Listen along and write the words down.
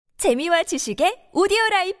재미와 지식의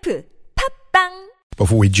오디오라이프 팝빵.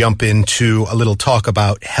 Before we jump into a little talk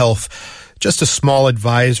about health, just a small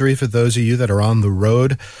advisory for those of you that are on the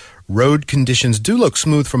road. Road conditions do look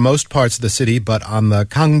smooth for most parts of the city, but on the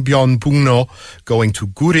Gangbyeonbukno going to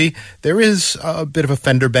Guri, there is a bit of a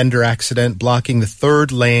fender bender accident blocking the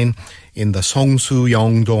third lane in the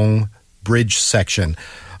Seongsu-Yeongdong bridge section.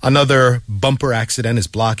 Another bumper accident is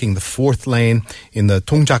blocking the fourth lane in the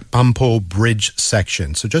Dongjak-Bampo bridge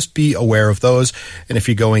section. So just be aware of those. And if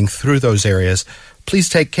you're going through those areas, please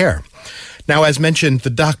take care. Now, as mentioned, the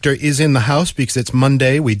doctor is in the house because it's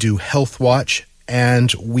Monday. We do Health Watch,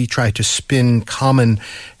 and we try to spin common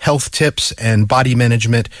health tips and body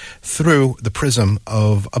management through the prism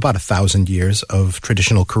of about 1,000 years of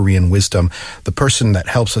traditional Korean wisdom. The person that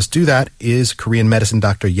helps us do that is Korean medicine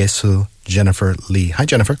doctor Yesul Jennifer Lee. Hi,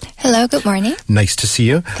 Jennifer. Hello, good morning. Nice to see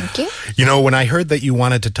you. Thank you. You know, when I heard that you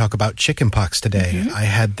wanted to talk about chickenpox today, I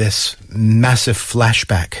had this massive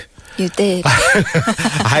flashback. You did.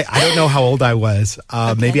 I don't know how old I was.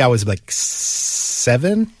 Maybe I was like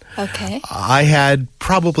 7. Okay. I had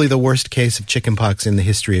probably the worst case of chickenpox in the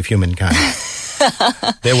history of humankind.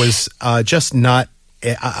 There was just not...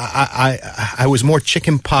 I was more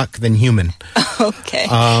chickenpox than human. Okay.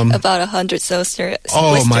 About 100 blisters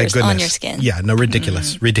on your skin. Yeah, no,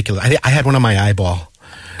 ridiculous. Ridiculous. I had one on my eyeball.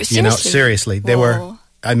 Seriously? You know, seriously. They were...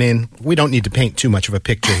 I mean, we don't need to paint too much of a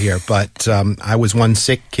picture here, but I was one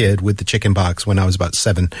sick kid with the chickenpox when I was about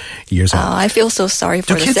 7 years old. I feel so sorry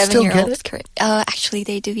for do the kids 7-year-old. Still get it? Actually,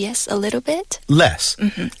 they do, yes, a little bit. Less.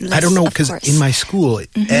 Less, I don't know, because of course. in my school,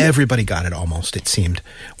 everybody got it almost, it seemed.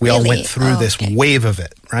 We all went through this wave of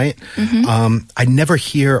it, right? I never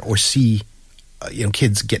hear or see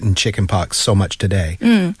kids getting chickenpox so much today,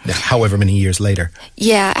 however many years later.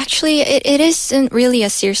 Yeah, actually, it isn't really a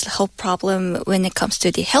serious health problem when it comes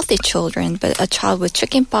to the healthy children, but a child with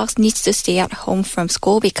chickenpox needs to stay at home from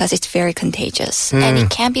school because it's very contagious. And it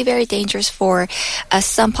can be very dangerous for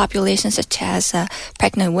some populations, such as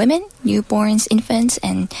pregnant women, newborns, infants,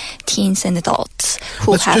 and teens and adults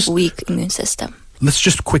who have weak immune system. Let's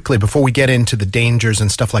just quickly, before we get into the dangers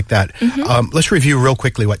and stuff like that, let's review real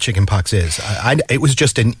quickly what chickenpox is. It was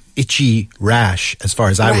just an itchy rash as far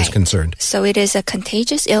as I was concerned. So it is a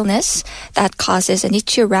contagious illness that causes an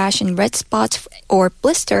itchy rash and red spots or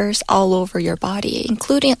blisters all over your body,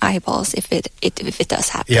 including eyeballs if it does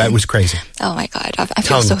happen. Yeah, it was crazy. Oh my God, I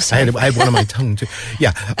feel so sorry. I had one on my tongue too.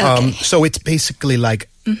 Yeah, so it's basically like,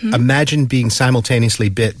 imagine being simultaneously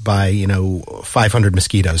bit by, 500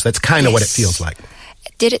 mosquitoes. That's kind of what it feels like.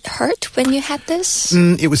 Did it hurt when you had this?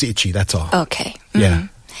 It was itchy, that's all. Okay. Yeah.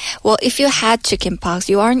 Well, if you had chickenpox,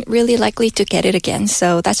 you aren't really likely to get it again,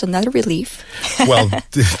 so that's another relief. Well,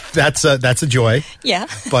 that's a joy. Yeah.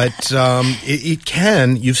 But it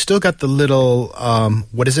can, you've still got the little,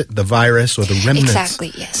 what is it, the virus or the remnants.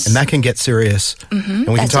 Exactly, yes. And that can get serious. And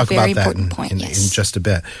we can talk about that in just a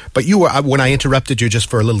bit. But you were, when I interrupted you just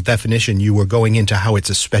for a little definition, you were going into how it's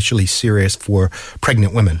especially serious for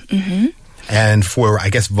pregnant women. And for, I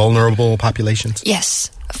guess, vulnerable populations? Yes,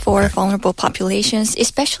 for vulnerable populations,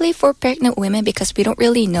 especially for pregnant women, because we don't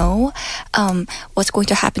really know what's going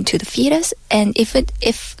to happen to the fetus. And if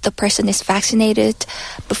the person is vaccinated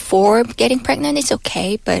before getting pregnant, it's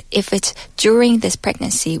okay. But if it's during this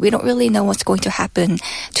pregnancy, we don't really know what's going to happen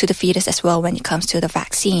to the fetus as well when it comes to the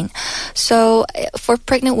vaccine. So for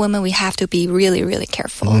pregnant women, we have to be really, really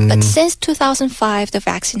careful. But since 2005, the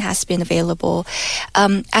vaccine has been available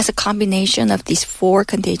as a combination of these 4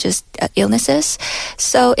 contagious illnesses.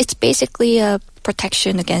 So it's basically a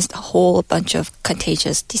protection against a whole bunch of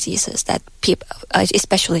contagious diseases that people,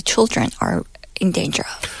 especially children, are in danger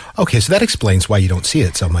of. Okay, so that explains why you don't see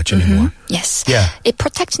it so much anymore. Yes. Yeah. It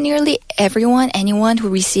protects nearly anyone who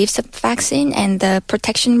receives the vaccine, and the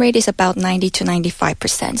protection rate is about 90 to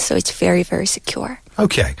 95%, so it's very, very secure.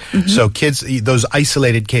 Okay, so kids, those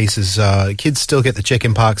isolated cases, kids still get the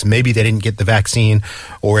chickenpox. Maybe they didn't get the vaccine,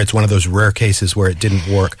 or it's one of those rare cases where it didn't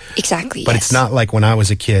work. Exactly, But it's not like when I was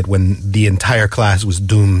a kid when the entire class was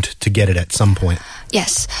doomed to get it at some point.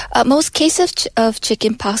 Yes. Most cases of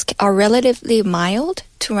chickenpox are relatively mild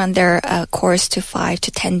to run their course to 5 to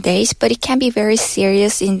 10 days, but it can be very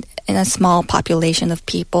serious in a small population of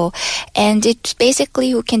people. And it's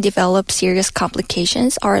basically who can develop serious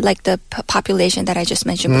complications are like the population that I just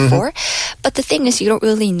mentioned before. But the thing is, you don't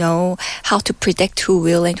really know how to predict who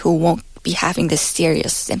will and who won't be having the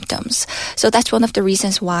serious symptoms. So that's one of the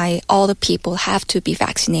reasons why all the people have to be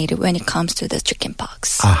vaccinated when it comes to the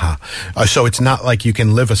chickenpox. So it's not like you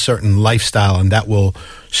can live a certain lifestyle and that will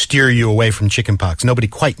steer you away from chickenpox. Nobody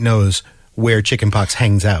quite knows where chickenpox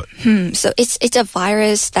hangs out. So it's a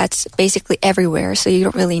virus that's basically everywhere, so you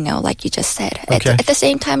don't really know, like you just said. Okay. At the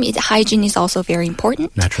same time, hygiene is also very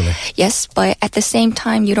important. Naturally. Yes, but at the same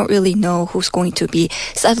time, you don't really know who's going to be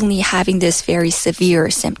suddenly having this very severe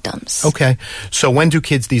symptoms. Okay. So when do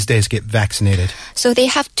kids these days get vaccinated? So they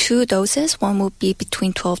have 2 doses. One will be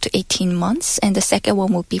between 12 to 18 months, and the second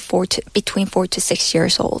one will be between 4 to 6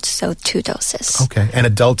 years old. So 2 doses. Okay. And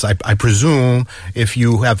adults, I presume, if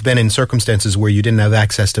you have been in circumstances where you didn't have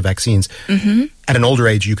access to vaccines, at an older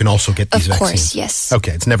age, you can also get these vaccines. Of course, yes.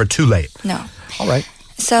 Okay. It's never too late. No. All right.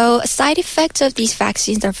 So side effects of these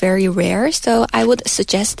vaccines are very rare. So I would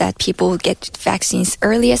suggest that people get vaccines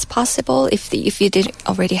early as possible if you didn't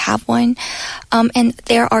already have one. And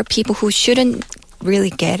there are people who shouldn't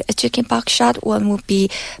really get a chickenpox shot. One would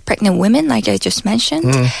be pregnant women, like I just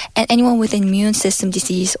mentioned, and anyone with immune system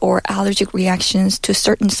disease or allergic reactions to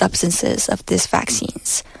certain substances of these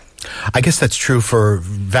vaccines. I guess that's true for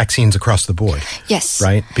vaccines across the board. Yes.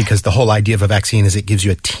 Right? Because the whole idea of a vaccine is it gives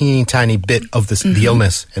you a teeny tiny bit of the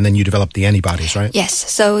illness, and then you develop the antibodies, right? Yes.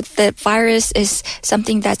 So the virus is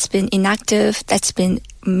something that's been inactive, that's been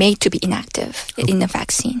made to be inactive in the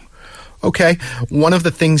vaccine. Okay. One of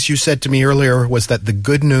the things you said to me earlier was that the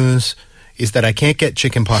good news is that I can't get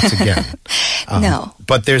chickenpox again. No.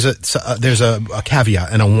 But there's a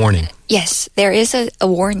caveat and a warning. Yes, there is a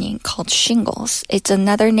warning called shingles. Its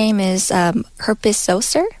another name is herpes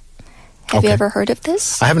zoster. Have you ever heard of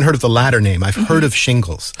this? I haven't heard of the latter name. I've heard of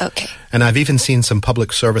shingles. Okay. And I've even seen some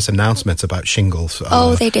public service announcements about shingles.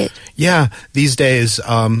 Oh, they did? Yeah. These days,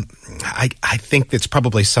 I think it's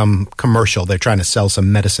probably some commercial. They're trying to sell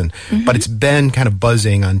some medicine. But it's been kind of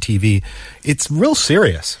buzzing on TV. It's real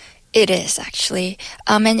serious. It is, actually.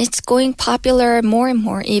 And it's going popular more and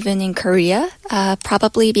more even in Korea,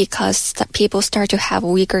 probably because people start to have a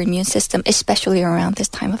weaker immune system, especially around this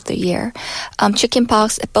time of the year.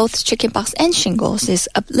 Chickenpox, both chickenpox and shingles, is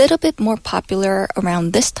a little bit more popular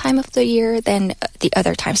around this time of the year than the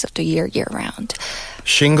other times of the year-round.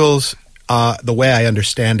 Shingles, the way I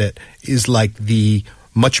understand it, is like the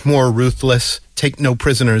much more ruthless, take no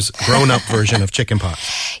prisoners, grown-up version of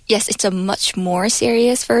chickenpox. Yes, it's a much more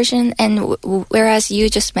serious version. And whereas you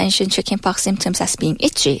just mentioned chickenpox symptoms as being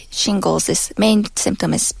itchy, shingles' main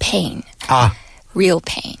symptom is pain. Real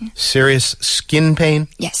pain. Serious skin pain?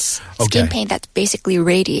 Yes. Okay. Skin pain that basically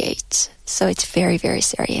radiates. So it's very, very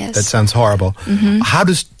serious. That sounds horrible. How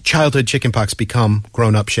does childhood chickenpox become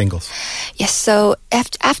grown-up shingles? Yes, so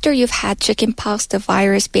after you've had chickenpox, the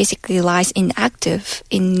virus basically lies inactive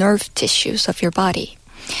in nerve tissues of your body.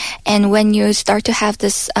 And when you start to have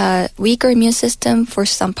this weaker immune system for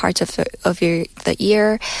some parts of the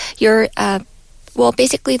year,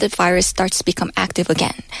 basically the virus starts to become active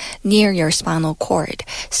again near your spinal cord.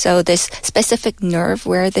 So this specific nerve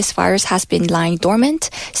where this virus has been lying dormant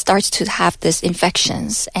starts to have these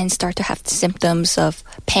infections and start to have the symptoms of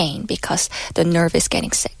pain because the nerve is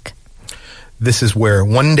getting sick. This is where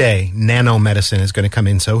one day nanomedicine is going to come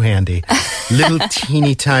in so handy. Little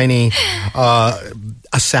teeny tiny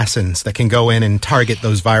assassins that can go in and target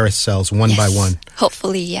those virus cells one by one.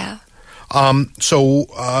 Hopefully, yeah.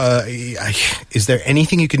 Is there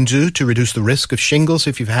anything you can do to reduce the risk of shingles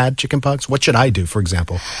if you've had chickenpox? What should I do, for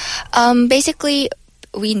example? Basically,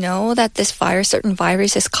 we know that certain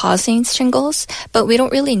virus is causing shingles, but we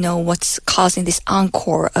don't really know what's causing this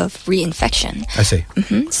encore of reinfection. I see.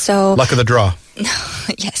 So luck of the draw.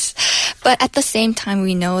 Yes. But at the same time,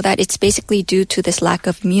 we know that it's basically due to this lack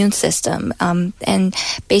of immune system. And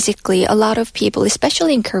basically, a lot of people,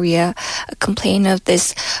 especially in Korea, complain of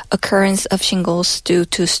this occurrence of shingles due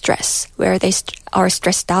to stress, where they are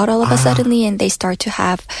stressed out all of a sudden and they start to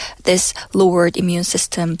have this lowered immune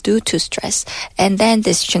system due to stress. And then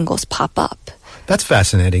these shingles pop up. That's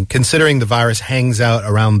fascinating. Considering the virus hangs out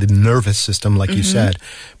around the nervous system, like you said,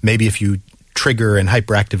 maybe if you trigger and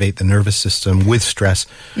hyperactivate the nervous system with stress,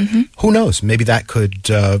 who knows? Maybe that could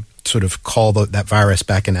sort of call that virus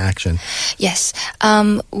back in action. Yes.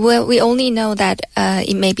 Well, we only know that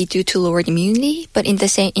it may be due to lowered immunity, but in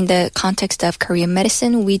the context of Korean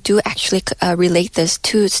medicine, we do actually relate this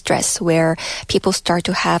to stress, where people start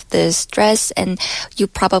to have this stress, and you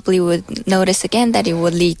probably would notice again that it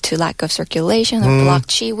would lead to lack of circulation or blocked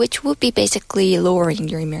qi, which would be basically lowering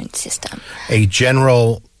your immune system. A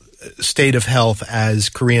general state of health, as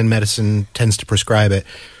Korean medicine tends to prescribe it,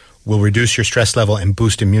 will reduce your stress level and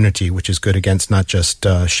boost immunity, which is good against not just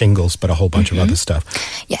shingles, but a whole bunch of other stuff.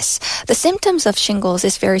 Yes. The symptoms of shingles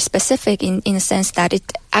is very specific in a sense that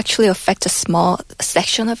it actually affects a small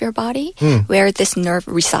section of your body where this nerve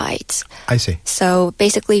resides. I see. So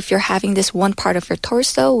basically, if you're having this one part of your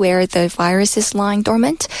torso where the virus is lying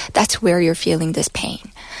dormant, that's where you're feeling this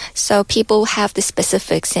pain. So people have the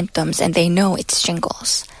specific symptoms and they know it's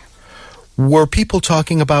shingles. Were people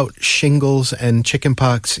talking about shingles and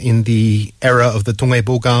chickenpox in the era of the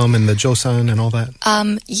동해보감 and the Joseon and all that?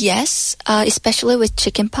 Yes, especially with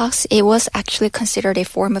chickenpox, it was actually considered a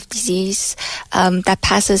form of disease that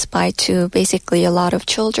passes by to basically a lot of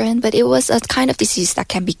children. But it was a kind of disease that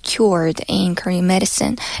can be cured in Korean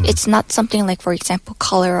medicine. It's not something like, for example,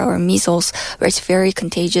 cholera or measles, where it's very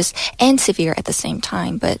contagious and severe at the same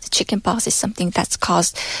time. But chickenpox is something that's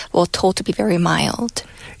told to be very mild.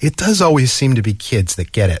 It does always seem to be kids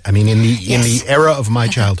that get it. I mean, in the era of my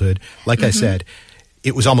childhood, like I said,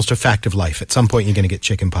 it was almost a fact of life. At some point, you're going to get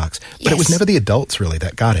chickenpox. But it was never the adults, really,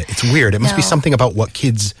 that got it. It's weird. It must be something about what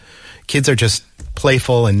kids are just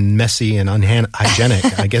playful and messy and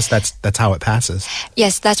unhygienic. I guess that's how it passes.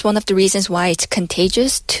 Yes, that's one of the reasons why it's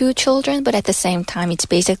contagious to children, but at the same time, it's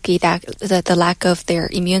basically that the lack of their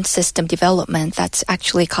immune system development that's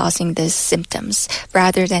actually causing these symptoms,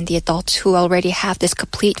 rather than the adults who already have this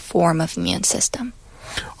complete form of immune system.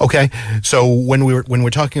 Okay, so when we're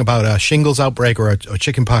talking about a shingles outbreak or a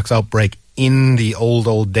chickenpox outbreak in the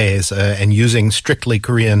old days and using strictly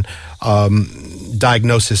Korean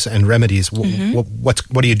diagnosis and remedies,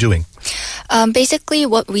 what are you doing? Basically,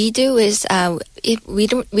 what we do is we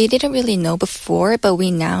didn't really know before, but we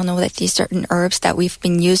now know that these certain herbs that we've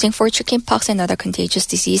been using for chickenpox and other contagious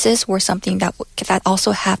diseases were something that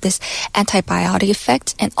also have this antibiotic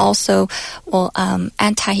effect and also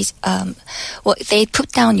they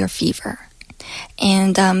put down your fever.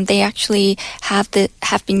 And they actually have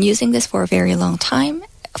been using this for a very long time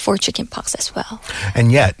for chickenpox as well. And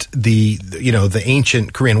yet, the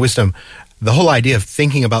ancient Korean wisdom, the whole idea of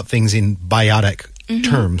thinking about things in biotic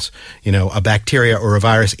terms, a bacteria or a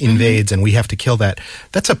virus invades and we have to kill that,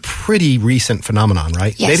 that's a pretty recent phenomenon,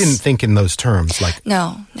 right? Yes. They didn't think in those terms.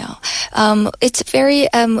 No. It's very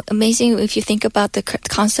amazing if you think about the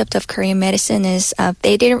concept of Korean medicine is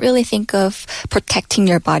they didn't really think of protecting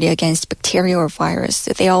your body against bacteria or virus.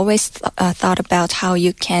 They always thought about how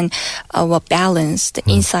you can balance the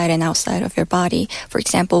inside and outside of your body. For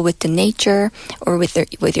example, with the nature or with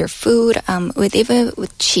your food, even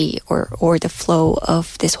with qi or the flow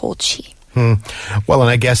of this whole qi. Well, and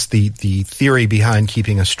I guess the theory behind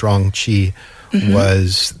keeping a strong qi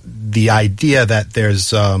was the idea that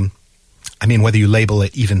there's, whether you label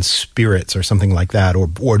it even spirits or something like that,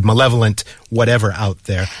 or malevolent whatever out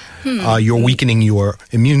there, you're weakening your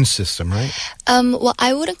immune system, right? Well,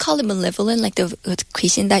 I wouldn't call it malevolent, like the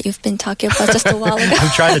cuisine that you've been talking about just a while ago.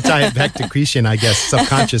 I'm trying to tie it back to cuisine, I guess,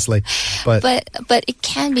 subconsciously. But it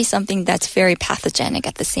can be something that's very pathogenic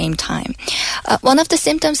at the same time. One of the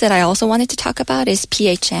symptoms that I also wanted to talk about is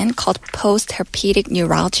PHN, called post-herpetic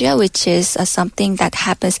neuralgia, which is something that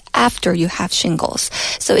happens after you have shingles.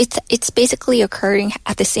 So it's basically occurring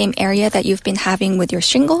at the same area that you've been having with your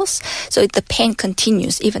shingles. So the pain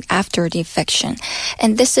continues even after the infection.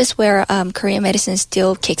 And this is where Korean medicine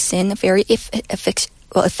still kicks in very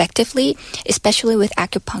effectively, especially with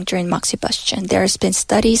acupuncture and moxibustion. There's been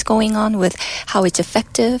studies going on with how it's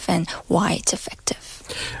effective and why it's effective.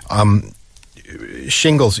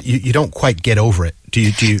 Shingles, you don't quite get over it. Do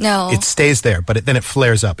you? No. It stays there, but then it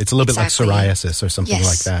flares up. It's a little bit like psoriasis or something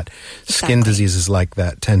like that. Skin diseases like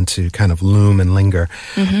that tend to kind of loom and linger.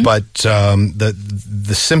 But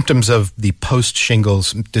the symptoms of the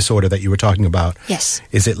post-shingles disorder that you were talking about,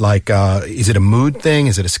 is it like, is it a mood thing?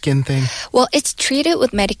 Is it a skin thing? Well, it's treated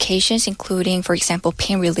with medications, including, for example,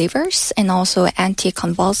 pain relievers and also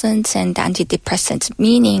anticonvulsants and antidepressants,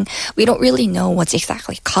 meaning we don't really know what's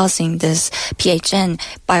exactly causing this PHN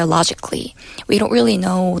biologically. We don't really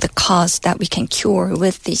know the cause that we can cure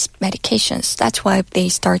with these medications. That's why they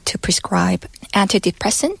start to prescribe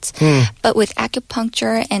antidepressants. But with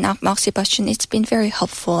acupuncture and moxibustion, it's been very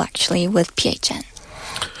helpful actually with PHN.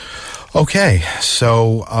 Okay,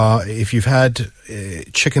 so if you've had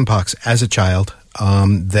chickenpox as a child,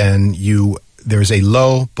 then there's a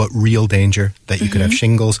low but real danger that you could have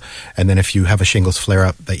shingles, and then if you have a shingles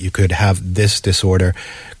flare-up, that you could have this disorder.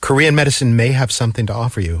 Korean medicine may have something to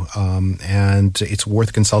offer you, and it's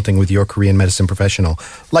worth consulting with your Korean medicine professional,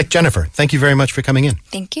 like Jennifer. Thank you very much for coming in.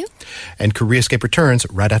 Thank you. And Koreascape returns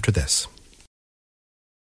right after this.